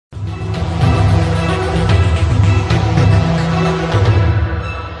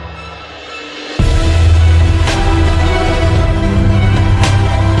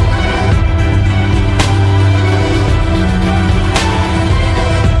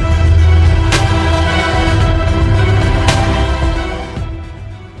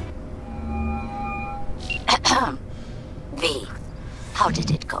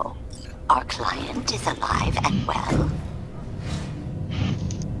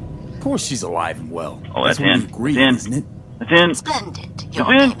course she's alive and well. Oh, that's what in. we agreed, It's isn't it? It's in. Splendid.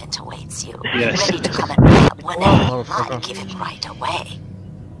 Your in. payment awaits you. Yes. Ready to come and pick up whenever I'd give it right away.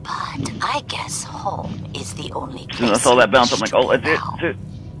 But I guess home is the only place. I saw that bounce. I'm like, oh, that's it.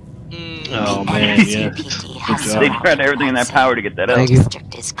 Oh man, yeah. They tried everything in their power to get that out. The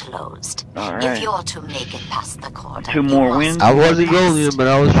district is closed. Alright. If you're to make it past the cordon, 2 more wins. I wasn't going in, but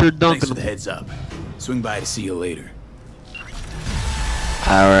I was sure Thanks dunking for the them. heads up. Swing by to see you later.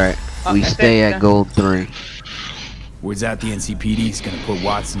 Alright, we stay at gold 3. Words out, the NCPD's gonna put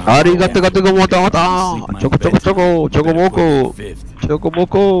Watson on. Arigato,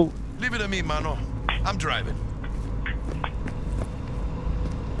 Chocomoco. Leave it to me, mano. I'm driving.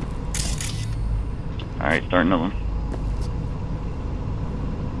 Alright, start another one.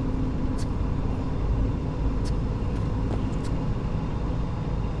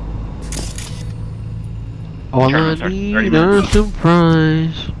 All I need are a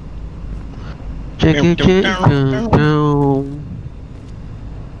surprise. Check it down.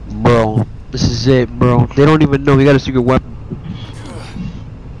 Bro, this is it, bro. They don't even know we got a secret weapon.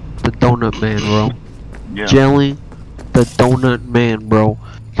 The donut man, bro. Yeah. Jelly, the donut man, bro.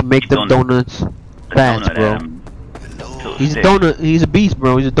 Can make them donuts fast, bro. He's a donut. He's a beast,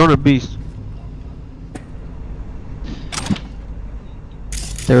 bro. He's a donut beast.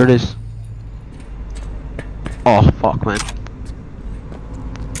 There it is. Oh fuck, man.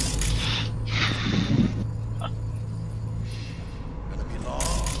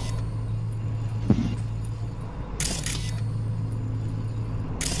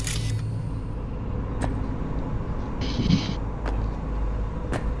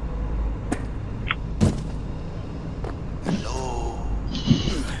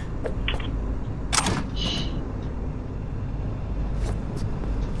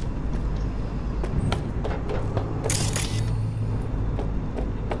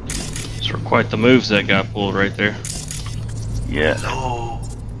 Quite the moves that guy pulled right there. Yeah.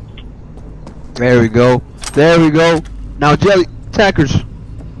 There we go. There we go. Now, Jelly, attackers.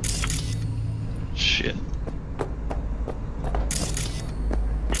 Shit.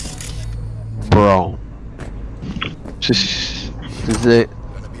 Bro. This is it.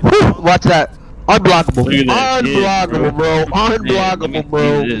 Woo, watch that. Unblockable. Look at that kid, Unblockable, bro. Unblockable,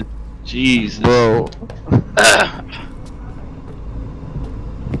 bro. Jesus. Bro.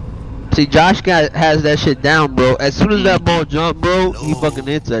 See, Josh has that shit down, bro. As soon as that ball jump, bro, he fucking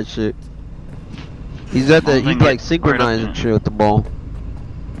hits that shit. He's at the, he's like synchronizing shit with the ball.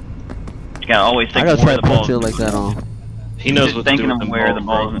 You gotta always think I of gotta where try the to punch ball it like that on. He knows what to do thinking with of where the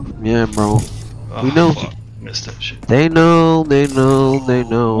ball is. Yeah, bro. Oh, We know. fuck. Missed that shit. They know, they know, they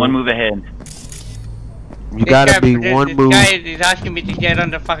know. One move ahead. You gotta be one move He's asking me to get on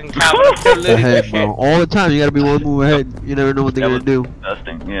the fucking car, but I'm still losing ahead, shit. bro. All the time, you gotta be one move ahead. You never know what they're gonna do.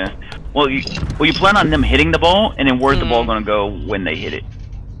 Disgusting. Yeah. Well, you plan on them hitting the ball, and then where's the ball gonna go when they hit it?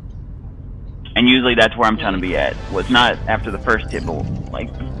 And usually that's where I'm trying to be at. Well, it's not after the first hit, but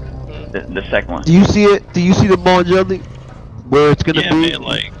like the second one. Do you see it? Do you see the ball, Jelly? Where it's gonna be? Man,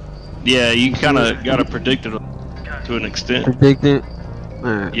 like, yeah, you kind of gotta predict it to an extent. Predict it.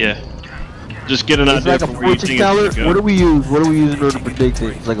 Yeah. Just get an It's idea like a for where you fortune think teller. it's gonna What go. do we use? What do we use in order to predict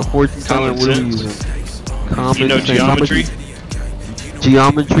it? It's like a fortune teller. What are we using? You know geometry?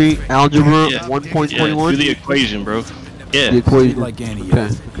 Geometry, algebra, Yeah. 1.21. Yeah, do the equation, bro. Yeah. The equation. Like any Okay,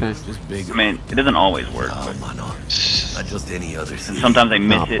 other. okay. Just bigger. I mean, it doesn't always work, but Not just any other thing. sometimes they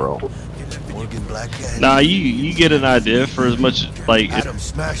miss it. Bro. Morgan Black Cat. Nah, you get an idea for as much, like, Adam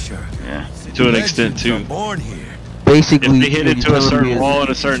Smasher. Yeah. to an extent Legends are too. born here. Basically, If they hit what it you're to a telling me certain is- wall at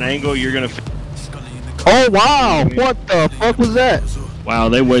a certain angle, you're gonna. Oh wow! What the fuck was that, Wow,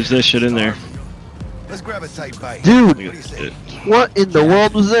 they wedged that shit in there. Let's grab a tight bite. dude? What do you say? What in the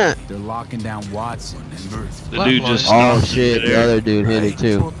world was that? They're locking down Watson. And The dude just. Oh stopped shit! The midair. other dude hit it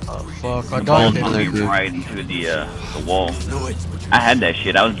too. Fuck, I The ball don't took me dude. right into the wall. I had that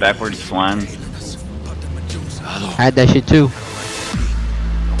shit. I was backwards flying. Had that shit too.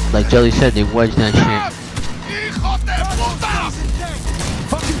 Like Jelly said, they wedged that shit.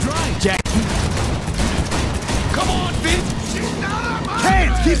 fucking dry, Jack. Come on, bitch!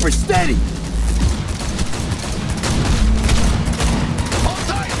 Hands, keep her steady. Hold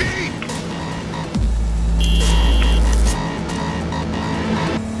tight, B!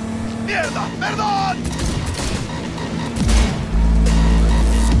 Mierda! Perdón!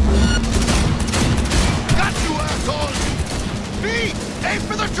 Got you, asshole! B! Aim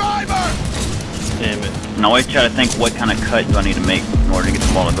for the driver! Damn it. And I always try to think what kind of cut do I need to make in order to get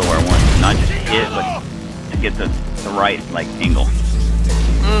the ball to go where I want. Not just hit, but to get the right like angle.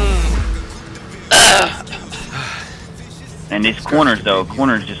 And these corners, though,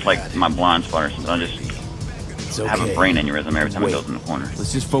 corners just like my blind spot, so I just It's okay. have a brain aneurysm every time it Wait. goes in the corner.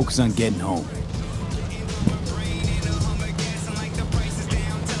 Let's just focus on getting home.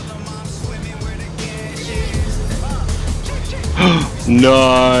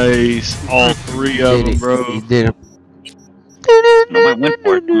 Nice. All three of them, bro. He did it. I went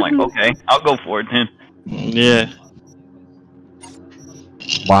for it. I'm like, okay, I'll go for it then. Yeah.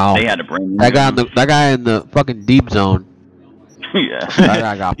 Wow. They had a brain That aneurysm. guy in the fucking deep zone. Yeah. That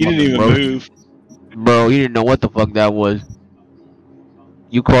guy got He didn't fucking even roasted. move. Bro, he didn't know what the fuck that was.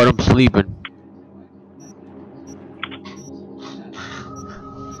 You caught him sleeping.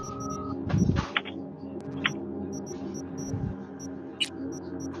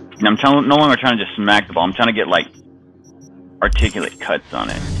 And I'm no longer trying to just smack the ball. I'm trying to get like articulate cuts on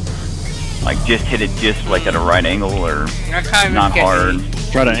it. Like just hit it just like at a right angle or I can't even not get hard.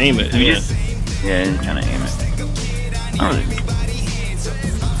 it. Try to aim it. You Yeah. just trying to aim it. I don't really.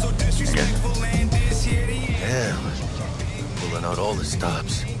 I guess. Damn. Pulling out all the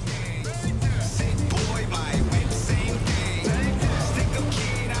stops.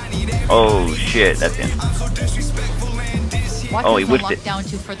 Oh shit, that's in. What Oh, he is on whipped it. lockdown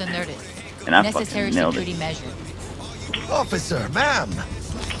to further notice? And I Necessary fucking nailed it. security measure. Officer, ma'am.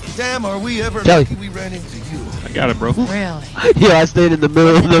 Damn, are we ever Tell lucky we ran into you? I got it, bro. Really? Yeah, I stayed in the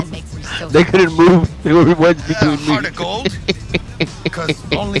middle of That them. makes me so They couldn't move. They were wedged Yeah, between heart me. of gold.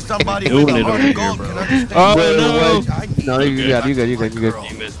 Because only somebody Doing with a it heart over of gold here, can bro. understand. Oh, Brother, no. wedged. No, you got it, you got it.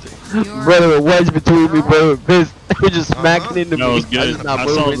 You missed it. You're- Brother, were wedged between me, bro. Pissed. They were just smacking into That me. was I good. was not I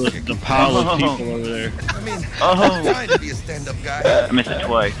saw moving. the pile of people over there. I mean, Oh. I'm trying to be a stand-up guy. I missed it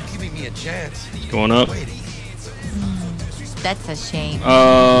twice. Giving me a chance. Going up. Waiting. That's a shame.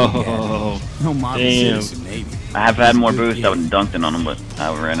 Oh. No model Damn. citizen, maybe. I have had more boosts. I would have dunked it on them, but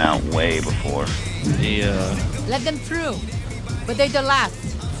I ran out way before. Yeah. Let them through. But they're the last.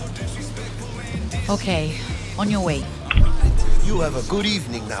 Okay, on your way. You have a good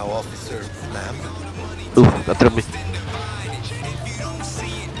evening now, officer, ma'am. Ooh, atrás me.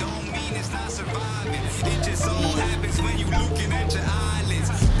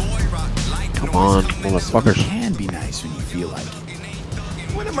 Come on, It motherfuckers. can be nice when you feel like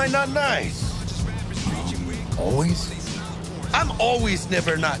it. When am I not nice? Always? I'm always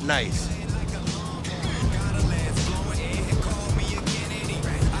never not nice.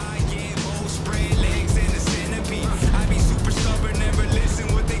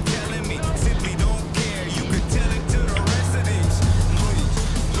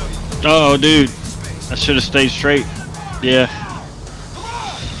 Oh, dude. I should have stayed straight. Yeah.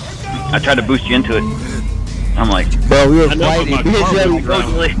 I tried to boost you into it. I'm like, Bro, we were I know, but fighting. my Me and car Jerry was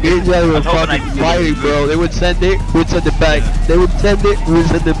ground. me and Jerry I were was hoping fucking I'd- fighting, bro. They would send it, we'd send it back. They would send it, we would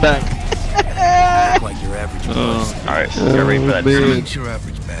send it back. Like your average Oh. person. alright, get ready for that. man. What's your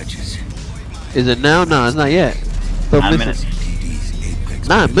average badges? Is it now? No, it's not yet. So 9 minutes. minutes. PD's Apex.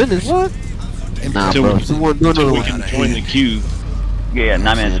 9 minutes? What? Nah, Till bro. we- Someone do Until another we one. can join the queue. Yeah,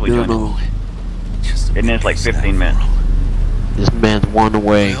 9 minutes we Do joined. another one. And then it's like 15 minutes. This man's one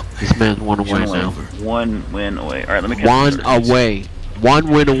away. This man's one away One now. One win away. Alright, let me catch One this. away. One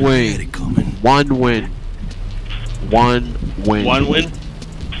win Had away. it coming. One win. One win. One win?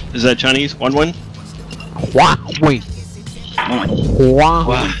 Is that Chinese? One win? Hua win. Hua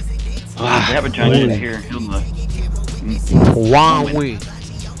win. They have a Chinese here. Hua win.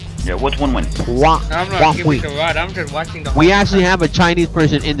 Yeah, what's one win? Hua I'm Hua not giving win. it a rod. I'm just watching the. We whole actually time. have a Chinese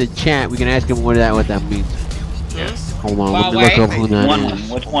person in the chat. We can ask him what that means. Hold on, let me Huawei? look up who that One is. win.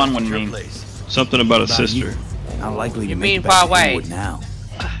 What's one win Your mean? place. Something about a About sister. you. Not likely to You make mean the best Huawei? forward now.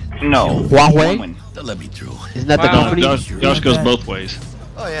 No. Huawei? One win. They'll let me through. Isn't that the Wow. company? Josh goes both ways.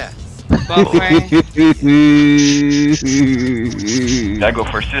 Oh, yeah. Both ways. Gotta go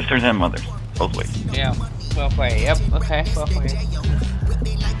for sisters and mothers. Both ways. Yeah, both ways. Yep. Okay, both ways.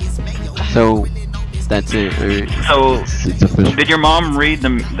 So that's it. Right? So, It's official. did your mom read the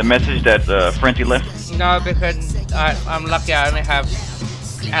message that Frenzy left? No, because I'm lucky. I only have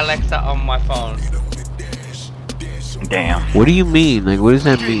Alexa on my phone. Damn. What do you mean? Like, what does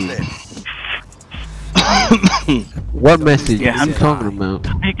that mean? What message Yeah, are you I'm talking about?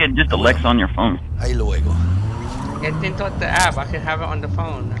 You can just Alexa on your phone. Ahí luego. It's into the app. I can have it on the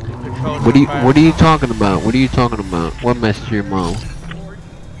phone. I can control What the are you talking about? What are you talking about? What message to your mom?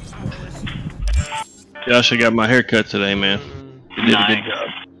 Josh, I got my hair cut today, man. You did a good Nice. job.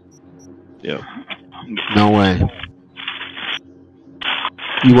 Yep. No way.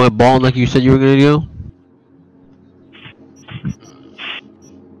 You went bald like you said you were gonna do?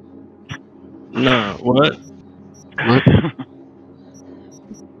 No, what? What?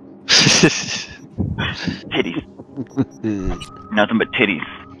 Titties. Nothing but titties.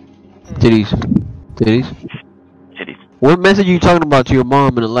 Titties. Titties. Titties. What message are you talking about to your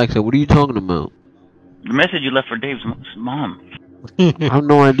mom and Alexa? What are you talking about? The message you left for Dave's mom. I have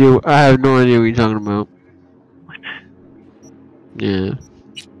no idea. I have no idea what you're talking about. What? Yeah.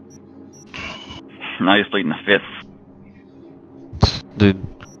 Now you're pleading the fifth. Dude,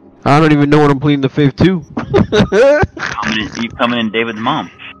 I don't even know what I'm pleading the fifth to. You coming in David's mom.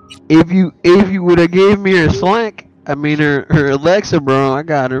 If you would have gave me her Slack, I mean her Alexa, bro, I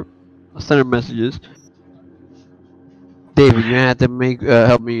got her. I'll send her messages. David, you have to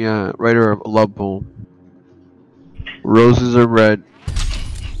help me write her a love poem. Roses are red.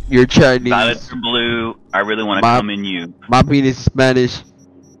 You're Chinese. Violets are blue. I really want to come in you. My penis is Spanish.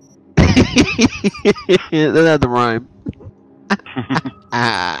 That's not the rhyme.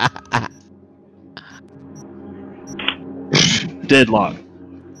 Deadlock.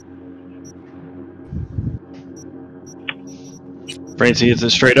 Francie hits it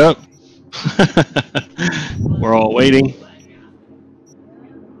straight up. We're all waiting.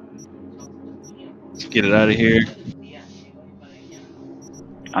 Let's get it out of here.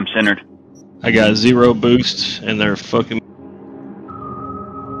 I'm centered. I got 0 boosts and they're fucking.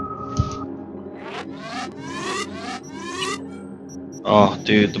 Oh,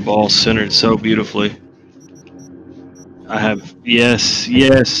 dude, the ball's centered so beautifully. I have, yes,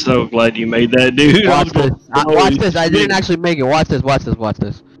 so glad you made that, dude. Watch this. Watch this. I didn't actually make it. Watch this. Watch this. Watch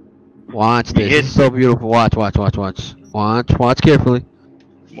this. Watch this. It's so beautiful. Watch carefully.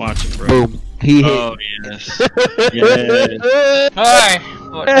 Watch it, bro. Boom. He hit. Oh, yes. Yes. Alright.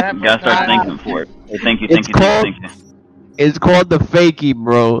 You gotta start thinking for it. Hey, thank you. It's called the fakie,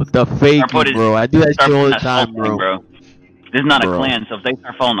 bro. The fakie, bro. I do that shit all the time, bro. This is not a clan, so if they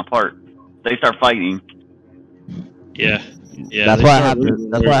start falling apart, they start fighting. Yeah. That's why I have to.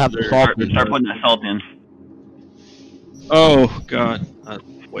 That's why I have to salt. Start putting that salt in. Oh God, I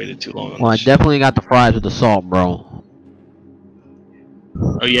waited too long. Well, I definitely got the fries with the salt, bro.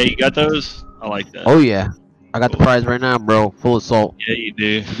 Oh yeah, you got those? I like that. Oh yeah, I got the fries right now, bro. Full of salt. Yeah, you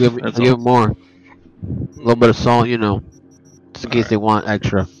do. Give them more. A little bit of salt, you know, just in case they want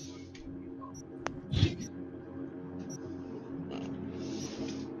extra.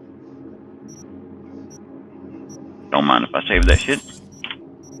 Don't mind if I save that shit.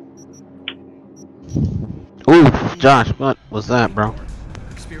 Ooh, Josh, what was that, bro?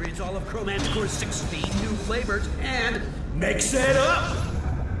 Experience all of Chromanticore's 16 new flavors and mix it up.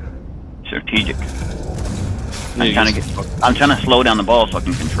 Strategic. I'm trying to slow down the ball so I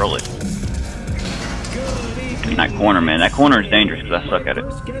can control it. In that corner, man. That corner is dangerous because I suck at it.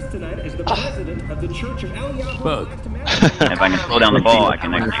 Bug. If I can slow down the ball, I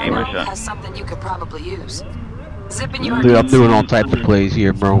can actually aim my shot. Has something you could probably use. Dude, I'm doing all types of plays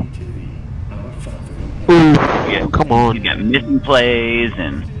here, bro. Ooh, come on. You got missing plays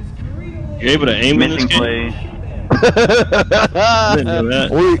and you're able to aim missing plays. I didn't know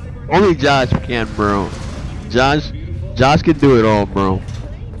that. Only Josh can, bro. Josh can do it all, bro.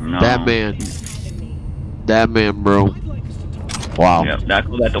 No. That man, bro. Wow. Yep,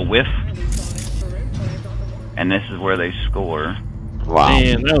 that's the whiff. And this is where they score. Wow.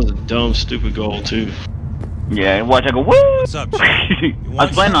 Man, that was a dumb, stupid goal too. Yeah, watch, I go, woo! I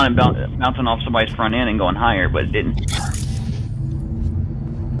was planning on it bouncing off somebody's front end and going higher, but it didn't.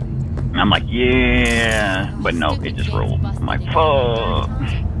 And I'm like, yeah, but no, it just rolled. I'm like, fuck.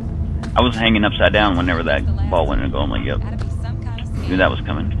 I was hanging upside down whenever that ball went and going, like, yep. Knew that was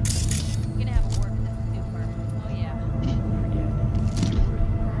coming.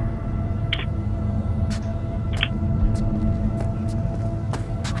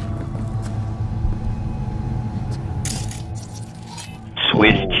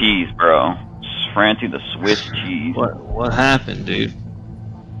 Swiss cheese, bro. Francie the Swiss cheese. What happened, dude?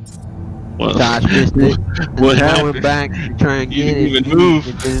 Josh missed it. What happened? I went back to try and get it. You didn't even move.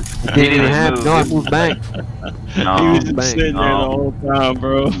 It didn't even happen. No, I moved back. No. He was just sitting there the whole time,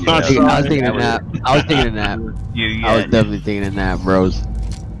 bro. Yeah. I was taking a nap. I was taking a nap. I was definitely taking a nap, bros.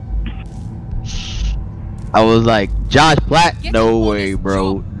 I was like, Josh Black? No way,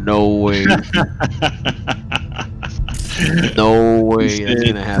 bro. No way. No way that's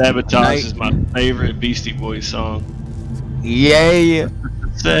gonna happen. Sabotage is my favorite Beastie Boys song. Yeah.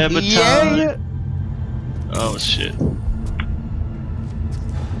 Sabotage. Yeah. Oh shit.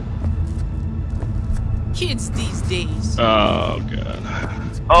 Kids these days. Oh god.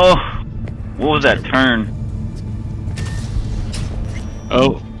 Oh, what was that turn?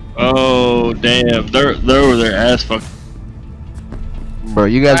 Oh damn. They're over their ass fuck. Bro,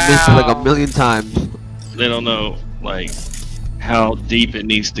 you guys missed it like a million times. They don't know like how deep it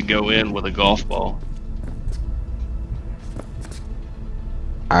needs to go in with a golf ball.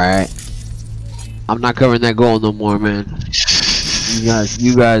 Alright. I'm not covering that goal no more, man. You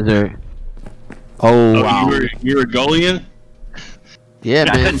guys are. Oh, wow. You were goalieing? Yeah,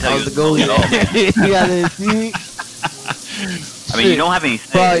 I man. couldn't tell I you was the was goalie. goalie You got it, see? I mean, you don't have any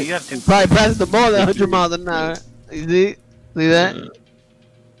say. Probably, You have to. probably pass the ball at 100 miles an hour. You see? See that?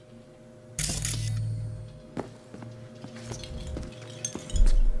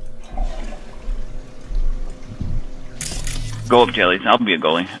 Go up, Jellies. I'll be a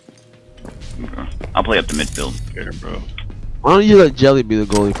goalie. I'll play up the midfield. Here, bro. Why don't you let Jelly be the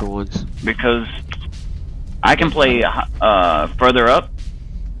goalie for once? Because I can play further up.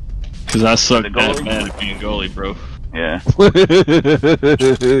 Because I suck The that goalie? bad at being goalie, bro. Yeah.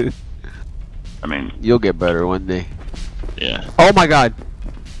 I mean, You'll get better one day. Yeah. Oh my god.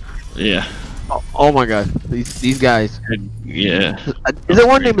 Yeah. Oh my god. These guys. Yeah. Is there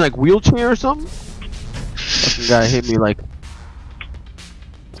one named like Wheelchair or something? Fucking guy hit me like.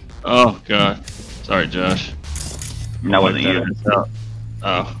 Oh, God. Sorry, Josh. that wasn't you.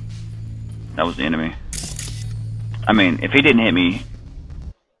 Oh. That was the enemy. I mean, if he didn't hit me.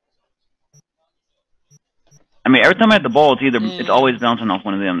 I mean, every time I hit the ball, it's always bouncing off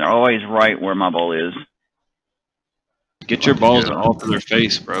one of them. They're always right where my ball is. Get your balls off of their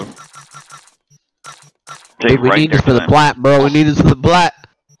face, bro. Hey, we need this for the plat, bro. We need this for the plat.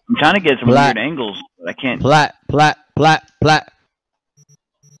 I'm trying to get some weird angles, but I can't. Plat. Plat, plat, plat,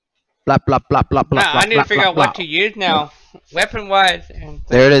 plat, plat, plat. I need to figure out what to use now. Weapon wise.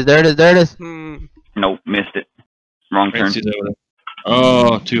 There it is. Nope, missed it. Wrong turn. Francie's over there.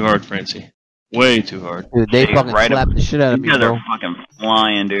 Oh, too hard, Francie. Way too hard. Dude, they fucking right slapped the shit out of me, These guys bro. are fucking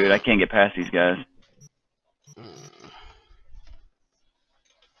flying, dude. I can't get past these guys.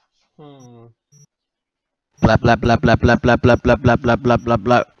 Blah blah blah blah blah blah blah blah blah blah blah blah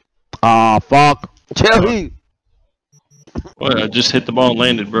blah. Ah, fuck. Jelly. What? I just hit the ball and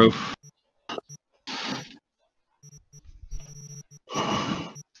landed, bro.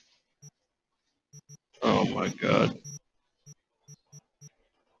 Oh my god.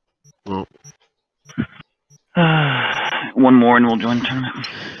 One more and we'll join the tournament.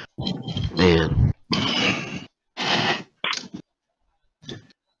 Man.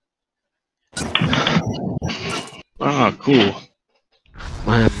 Ah, cool.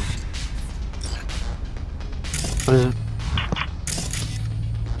 What is it?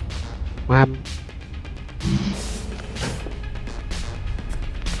 What happened?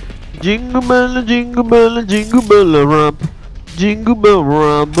 Jingle bell, jingle bell, jingle bell rock. Jingle bell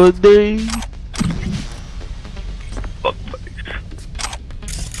rock a day.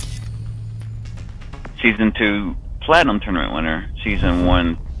 Season 2 Platinum Tournament winner. Season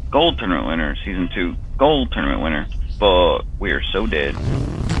 1 Gold Tournament winner. Season 2 Gold Tournament winner. But we are so dead.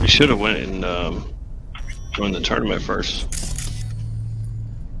 We should have went and joined the tournament first.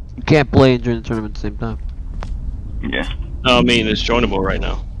 You can't play and join the tournament at the same time. Yeah. No, I mean, it's joinable right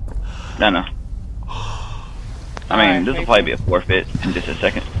now. No. I mean, this will probably be a forfeit in just a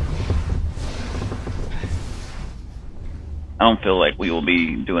second. I don't feel like we will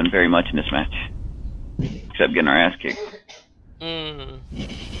be doing very much in this match. Except getting our ass kicked.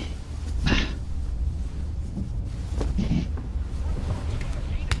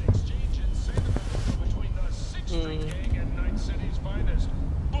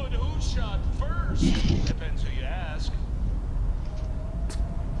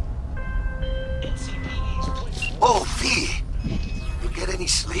 Oh, V! You get any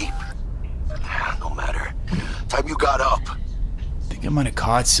sleep? No matter. Time you got up. Think I might have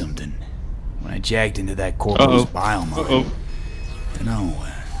caught something when I jagged into that corporal's bile mine. You know,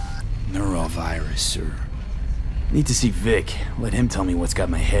 neurovirus or... Need to see Vic. Let him tell me what's got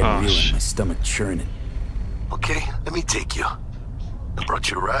my head reeling, my stomach churning. Okay, let me take you. I brought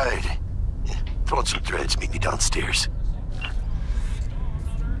you a ride. Throw on some threads, meet me downstairs.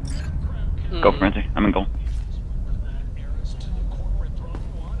 Go, Francie. I'm in goal.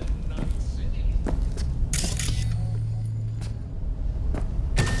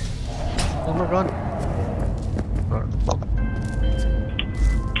 Oh my god.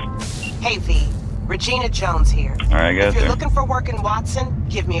 Hey V, Regina Jones here. Alright, guys. If you're looking for work in Watson,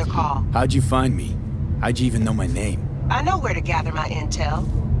 give me a call. How'd you find me? How'd you even know my name? I know where to gather my intel.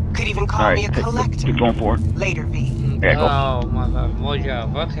 Could even call me a collector. Keep going forward. Later, V. Okay, go. Oh my god,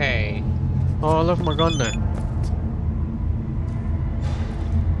 Mojo. Okay. Oh, I left my gun there.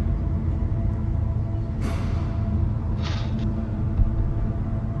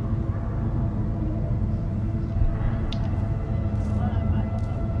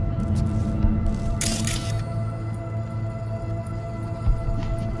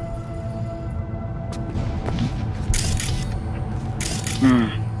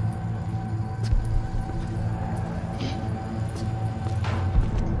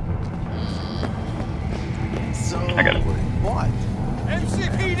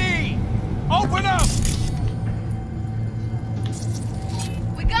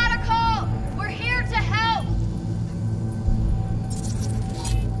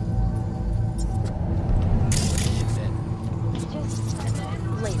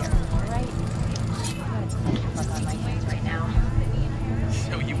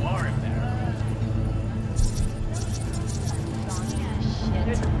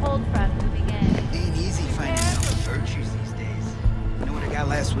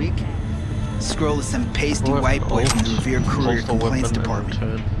 scroll is some pasty white boy from the Revere Courier Complaints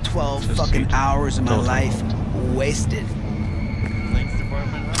Department. 12 fucking hours of my life wasted. Complaints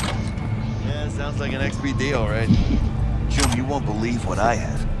Department, huh? Yeah, sounds like an XP deal, right? Jim, you won't believe what I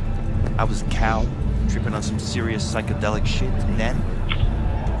had. I was cowed, tripping on some serious psychedelic shit, and then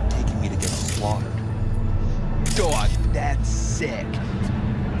taking me to get slaughtered. Dog, that's sick.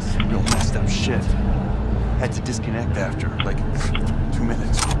 Some real messed up shit. Had to disconnect after, like, 2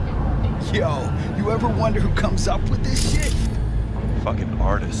 minutes. Yo, you ever wonder who comes up with this shit? Fucking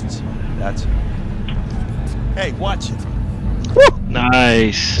artists. That's it. Hey, watch it.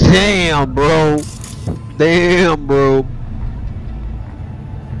 Nice. Damn, bro. Damn, bro.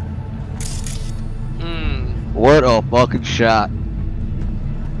 What a fucking shot.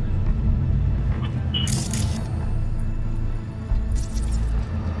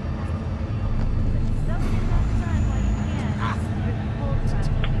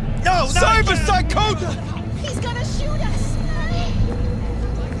 No, Cyber Psychosis! He's gonna shoot us!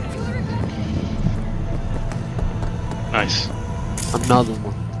 Nice. Another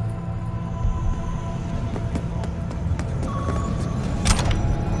one.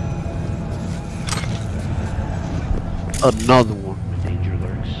 Another one. Danger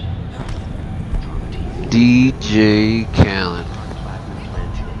lurks. DJ Callen.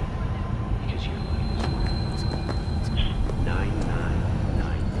 Because you lose.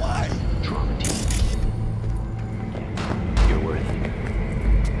 999. Why? Trauma team. You're worth it.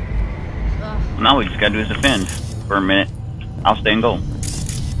 Now we just gotta do is defend for a minute. I'll stay and go.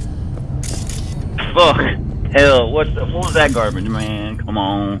 Fuck. Hell, what was that garbage, man? Come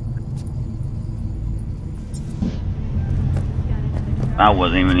on. I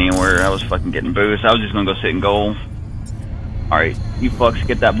wasn't even anywhere. I was fucking getting boost. I was just gonna go sit in goal. Alright, you fucks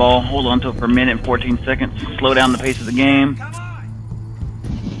get that ball. Hold on to it for a minute and 14 seconds. Slow down the pace of the game.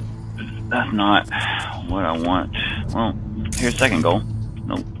 That's not what I want. Well, here's second goal.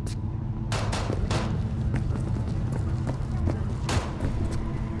 Nope.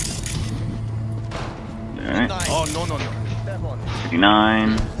 Alright. Oh, no.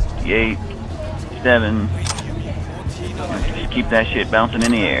 59, 58, 7. Just keep that shit bouncing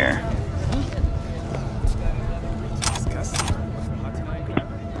in the air.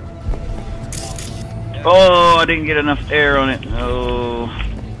 Oh, I didn't get enough air on it. Oh.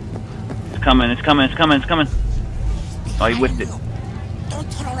 It's coming, it's coming, it's coming, it's coming. Oh, he whipped it.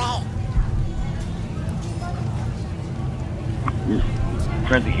 Don't turn around.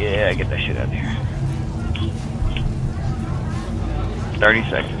 Yeah, get that shit out of here. 30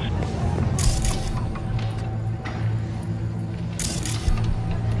 seconds.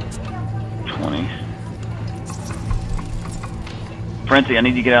 Frenzy, I need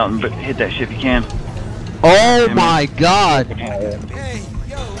you to get out and hit that shit if you can. Oh my god! Hey,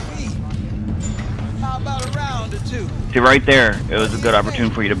 yo, V. How about a round or two? See, right there, it was a good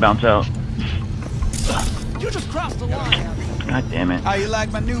opportunity for you to bounce out. You just crossed the line. God damn it. How you like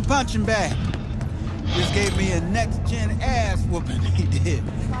my new punching bag? Just gave me a next-gen ass whooping, he did.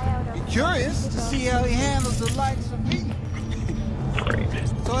 Be curious to see how he handles the likes of me. Great.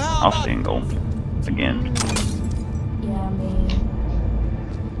 So how I'll stay in goal. Again.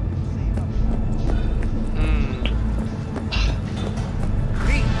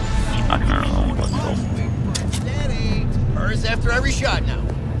 Not gonna know what goal. Steady. Hers after every shot now.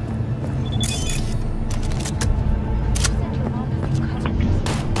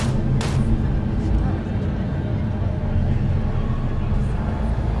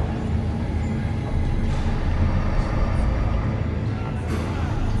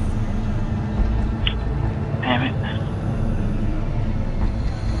 Damn it.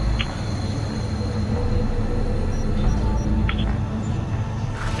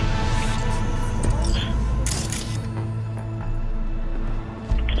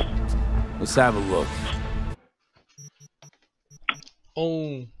 Let's have a look.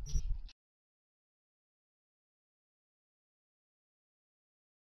 Oh.